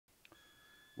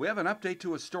We have an update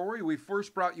to a story we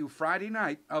first brought you Friday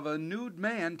night of a nude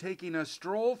man taking a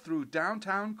stroll through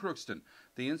downtown Crookston.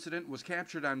 The incident was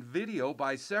captured on video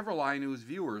by several iNews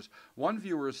viewers. One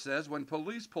viewer says when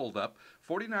police pulled up,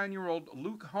 49-year-old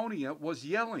Luke Honia was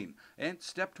yelling and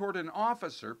stepped toward an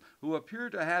officer who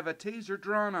appeared to have a taser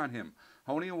drawn on him.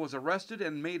 Honia was arrested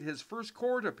and made his first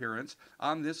court appearance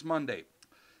on this Monday.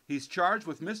 He's charged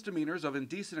with misdemeanors of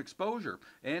indecent exposure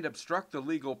and obstruct the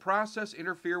legal process,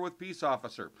 interfere with peace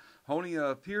officer. Honia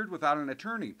appeared without an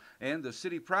attorney, and the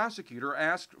city prosecutor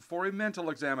asked for a mental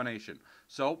examination.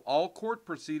 So all court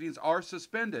proceedings are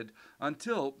suspended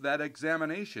until that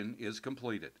examination is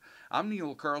completed. I'm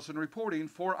Neil Carlson reporting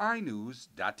for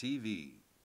iNews.TV.